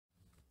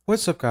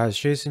What's up guys,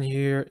 Jason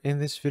here. In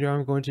this video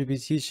I'm going to be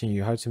teaching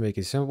you how to make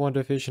a simple and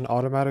efficient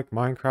automatic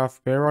Minecraft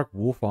Bedrock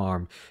wool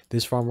farm.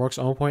 This farm works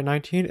on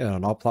 1.19 and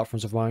on all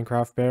platforms of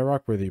Minecraft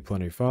Bedrock, whether you play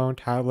on a phone,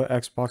 tablet,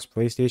 Xbox,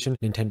 PlayStation,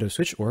 Nintendo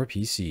Switch, or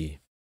PC.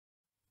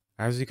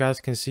 As you guys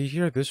can see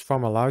here, this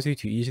farm allows you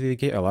to easily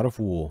get a lot of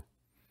wool.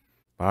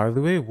 By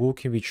the way, wool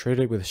can be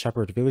traded with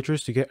shepherd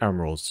villagers to get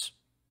emeralds.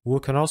 Wool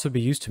can also be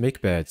used to make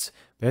beds.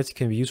 Beds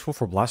can be useful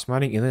for blast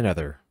mining in the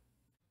nether.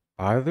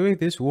 By the way,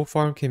 this wool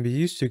farm can be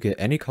used to get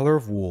any color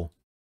of wool.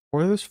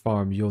 For this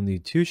farm, you'll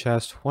need 2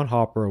 chests, 1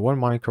 hopper, 1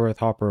 minecart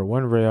hopper,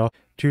 1 rail,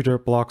 2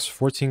 dirt blocks,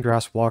 14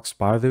 grass blocks.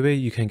 By the way,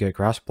 you can get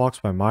grass blocks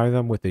by mining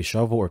them with a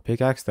shovel or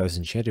pickaxe that is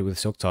enchanted with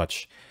silk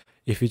touch.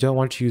 If you don't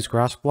want to use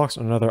grass blocks,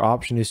 another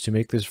option is to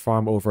make this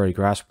farm over a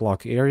grass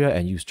block area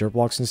and use dirt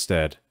blocks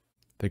instead.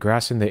 The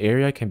grass in the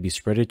area can be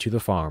spreaded to the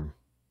farm.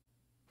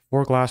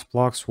 4 glass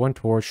blocks, 1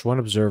 torch, 1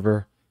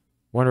 observer,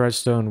 1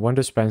 redstone, 1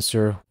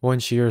 dispenser, 1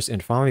 shears,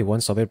 and finally 1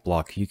 solid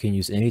block. You can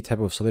use any type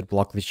of solid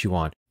block that you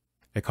want.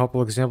 A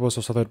couple examples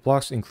of solid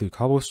blocks include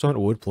cobblestone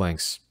or wood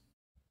planks.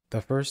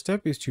 The first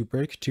step is to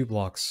break 2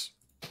 blocks.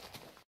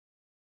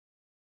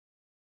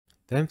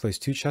 Then place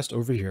 2 chests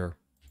over here.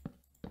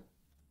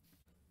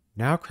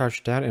 Now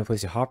crouch down and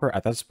place a hopper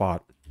at that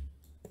spot.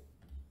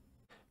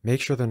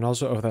 Make sure the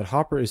nozzle of that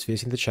hopper is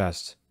facing the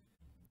chest.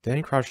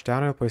 Then crouch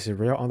down and place a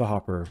rail on the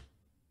hopper.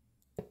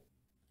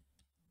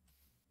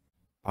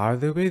 By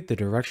the way, the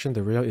direction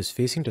the rail is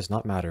facing does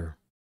not matter.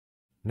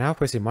 Now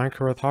place a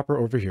minecart hopper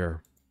over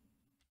here.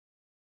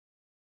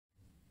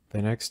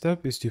 The next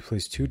step is to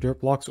place 2 dirt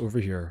blocks over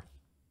here.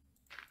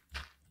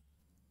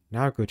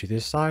 Now go to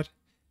this side,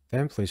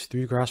 then place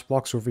 3 grass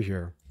blocks over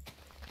here.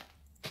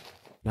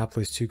 Now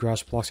place 2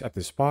 grass blocks at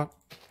this spot.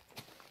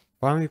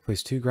 Finally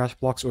place 2 grass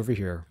blocks over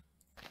here.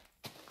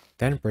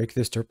 Then break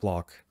this dirt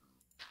block.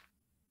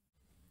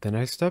 The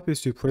next step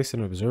is to place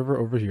an observer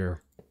over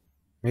here.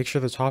 Make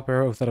sure the top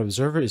arrow of that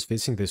observer is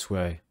facing this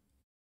way.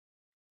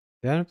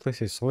 Then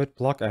place a solid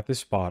block at this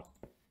spot.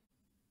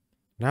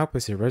 Now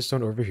place a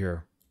redstone over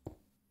here.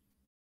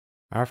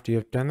 After you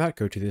have done that,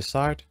 go to this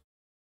side.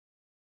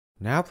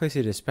 Now place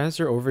a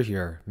dispenser over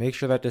here. Make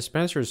sure that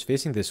dispenser is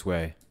facing this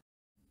way.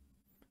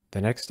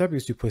 The next step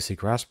is to place a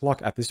grass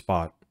block at this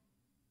spot.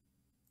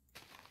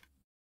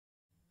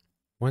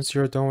 Once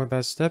you're done with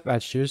that step,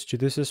 add shears to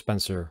this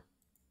dispenser.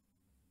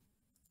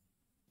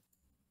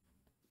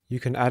 You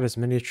can add as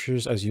many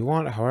shears as you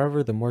want,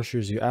 however, the more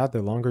shears you add,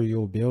 the longer you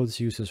will be able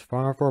to use this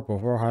farm for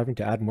before having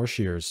to add more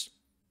shears.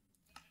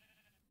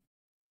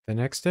 The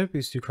next step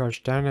is to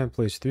crouch down and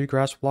place 3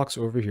 grass blocks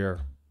over here.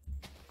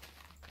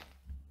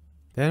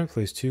 Then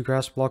place 2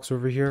 grass blocks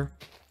over here,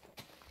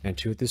 and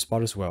 2 at this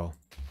spot as well.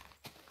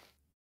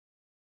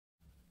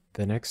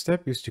 The next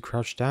step is to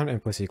crouch down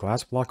and place a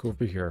glass block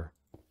over here.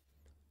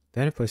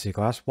 Then place a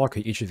glass block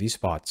at each of these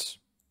spots.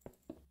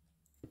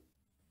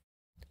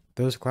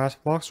 Those glass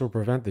blocks will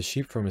prevent the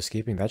sheep from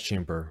escaping that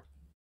chamber.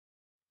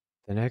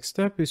 The next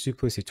step is to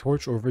place a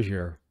torch over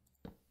here.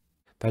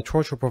 That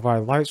torch will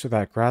provide light so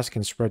that grass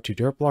can spread to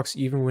dirt blocks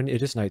even when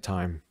it is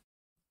nighttime.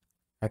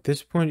 At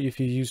this point,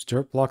 if you use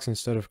dirt blocks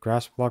instead of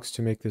grass blocks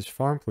to make this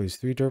farm, place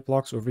 3 dirt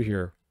blocks over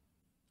here.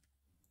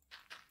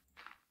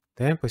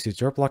 Then place a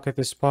dirt block at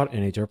this spot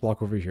and a dirt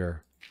block over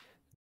here.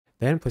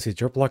 Then place a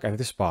dirt block at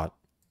this spot.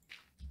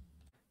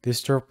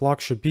 This dirt block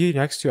should be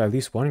next to at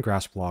least 1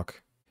 grass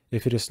block.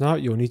 If it is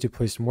not, you'll need to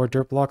place more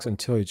dirt blocks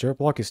until a dirt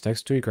block is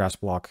next to a grass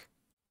block.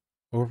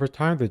 Over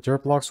time, the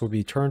dirt blocks will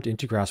be turned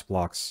into grass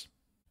blocks.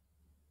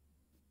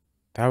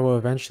 That will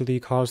eventually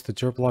cause the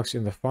dirt blocks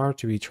in the farm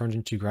to be turned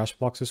into grass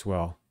blocks as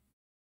well.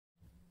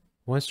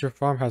 Once your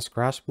farm has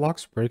grass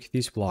blocks, break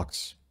these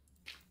blocks.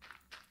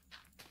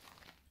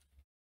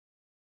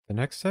 The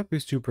next step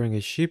is to bring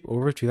a sheep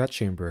over to that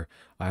chamber.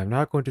 I am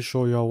not going to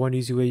show y'all one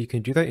easy way you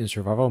can do that in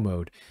survival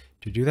mode.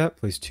 To do that,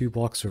 place 2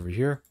 blocks over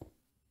here.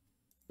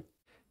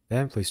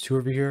 Then place 2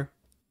 over here,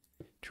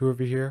 2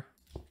 over here,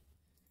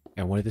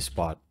 and 1 at this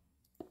spot.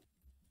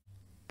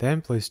 Then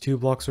place 2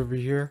 blocks over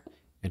here,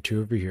 and 2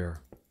 over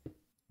here.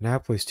 Now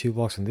place 2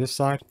 blocks on this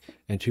side,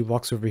 and 2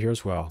 blocks over here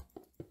as well.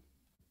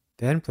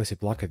 Then place a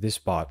block at this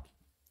spot.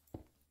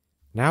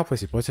 Now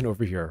place a button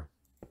over here.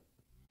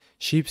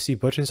 Sheep see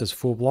buttons as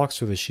full blocks,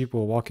 so the sheep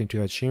will walk into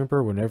that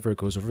chamber whenever it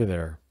goes over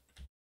there.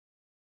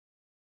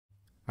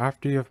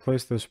 After you have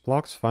placed those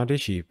blocks, find a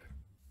sheep.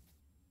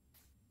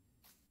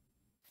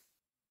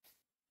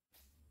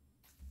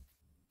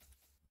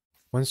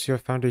 Once you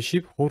have found a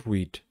sheep, hold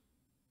wheat.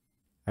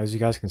 As you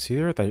guys can see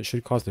there, that it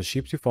should cause the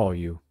sheep to follow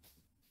you.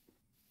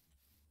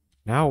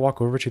 Now walk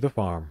over to the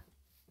farm.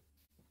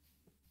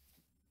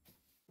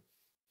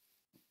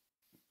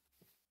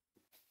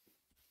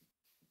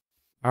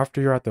 After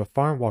you're at the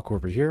farm, walk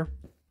over here.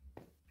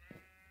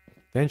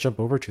 Then jump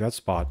over to that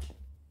spot.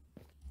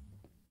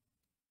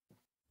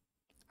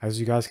 As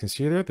you guys can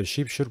see there, the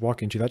sheep should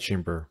walk into that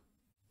chamber.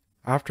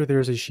 After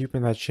there is a sheep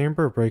in that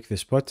chamber, break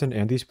this button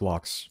and these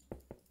blocks.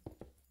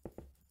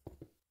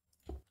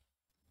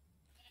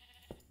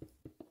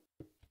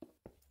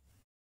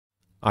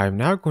 I am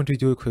now going to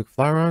do a quick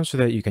fly around so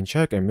that you can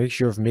check and make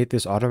sure I've made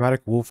this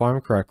automatic wool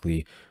farm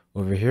correctly.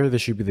 Over here, there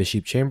should be the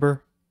sheep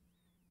chamber.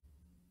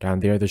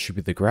 Down there should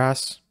be the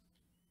grass.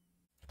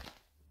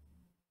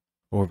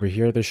 Over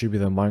here, there should be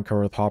the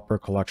minecart hopper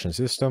collection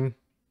system.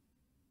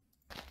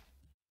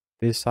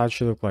 This side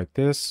should look like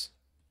this.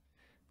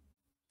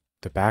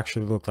 The back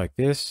should look like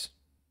this.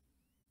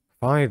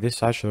 Finally, this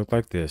side should look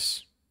like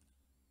this.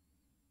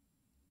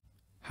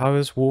 How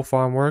this wool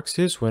farm works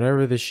is,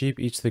 whenever the sheep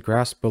eats the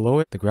grass below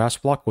it, the grass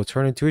block will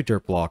turn into a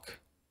dirt block.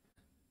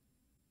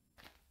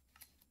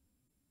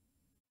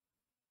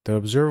 The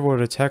observer will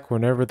detect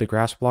whenever the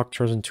grass block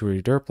turns into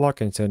a dirt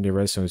block and send a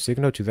redstone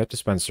signal to that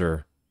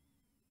dispenser.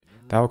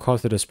 That will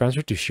cause the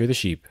dispenser to shear the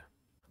sheep.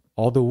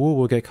 All the wool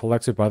will get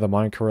collected by the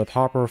minecart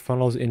hopper,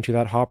 funnels into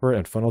that hopper,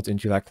 and funnels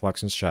into that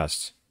collections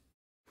chest.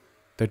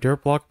 The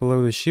dirt block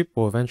below the sheep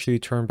will eventually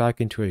turn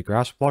back into a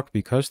grass block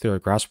because there are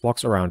grass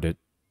blocks around it.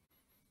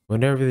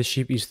 Whenever the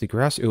sheep eats the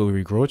grass, it will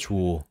regrow its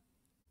wool.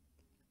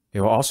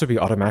 It will also be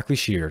automatically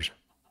sheared.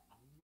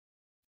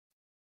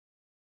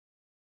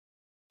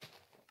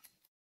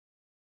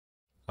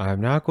 I am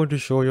now going to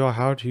show you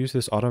how to use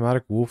this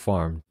automatic wool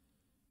farm.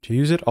 To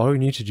use it, all you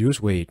need to do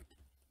is wait.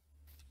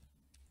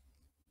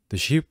 The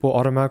sheep will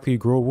automatically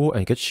grow wool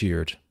and get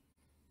sheared.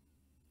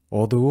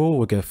 All the wool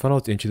will get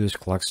funneled into this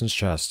collections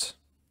chest.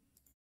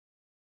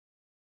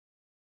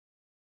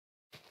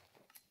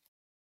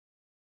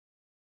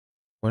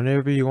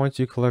 Whenever you want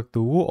to collect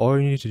the wool, all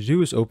you need to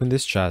do is open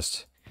this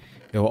chest.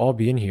 It will all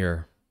be in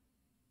here.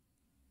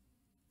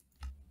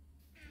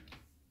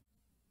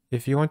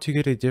 If you want to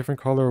get a different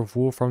color of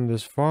wool from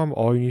this farm,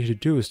 all you need to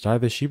do is dye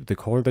the sheep the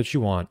color that you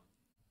want.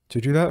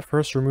 To do that,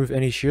 first remove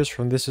any shears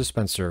from this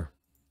dispenser.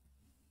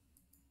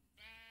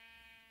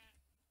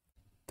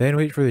 Then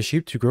wait for the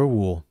sheep to grow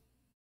wool.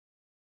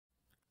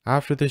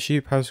 After the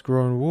sheep has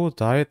grown wool,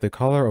 dye it the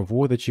color of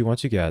wool that you want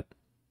to get.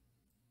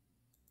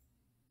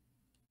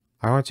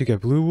 I want to get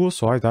blue wool,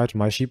 so I dyed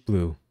my sheep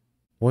blue.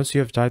 Once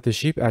you have dyed the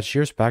sheep, add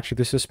shears back to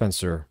this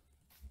dispenser.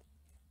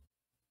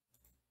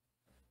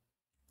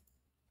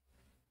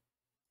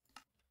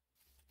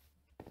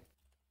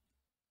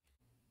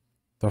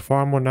 The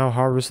farm will now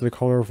harvest the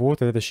color of wool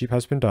that the sheep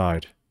has been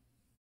dyed.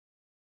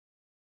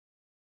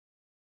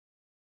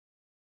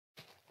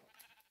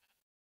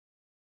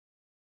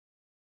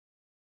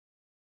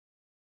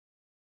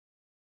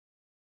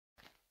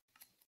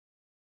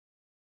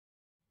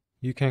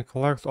 You can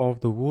collect all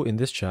of the wool in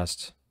this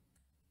chest.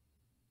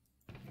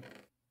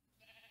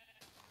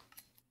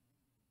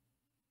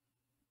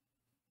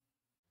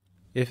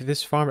 If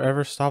this farm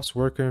ever stops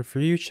working for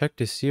you, check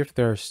to see if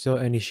there are still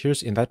any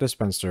shears in that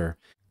dispenser.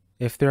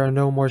 If there are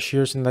no more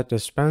shears in that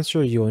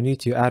dispenser, you will need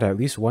to add at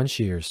least 1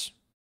 shears.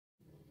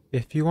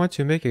 If you want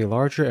to make a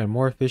larger and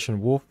more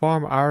efficient wool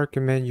farm, I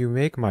recommend you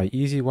make my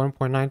easy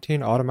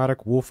 1.19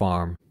 automatic wool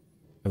farm.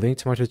 A link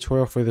to my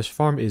tutorial for this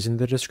farm is in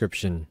the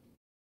description.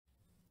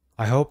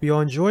 I hope you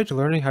all enjoyed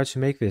learning how to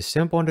make this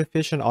simple and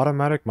efficient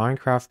automatic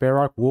Minecraft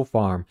Bedrock wool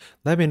farm.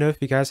 Let me know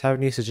if you guys have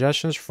any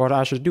suggestions for what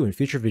I should do in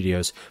future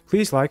videos.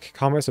 Please like,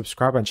 comment,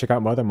 subscribe, and check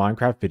out my other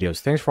Minecraft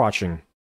videos. Thanks for watching.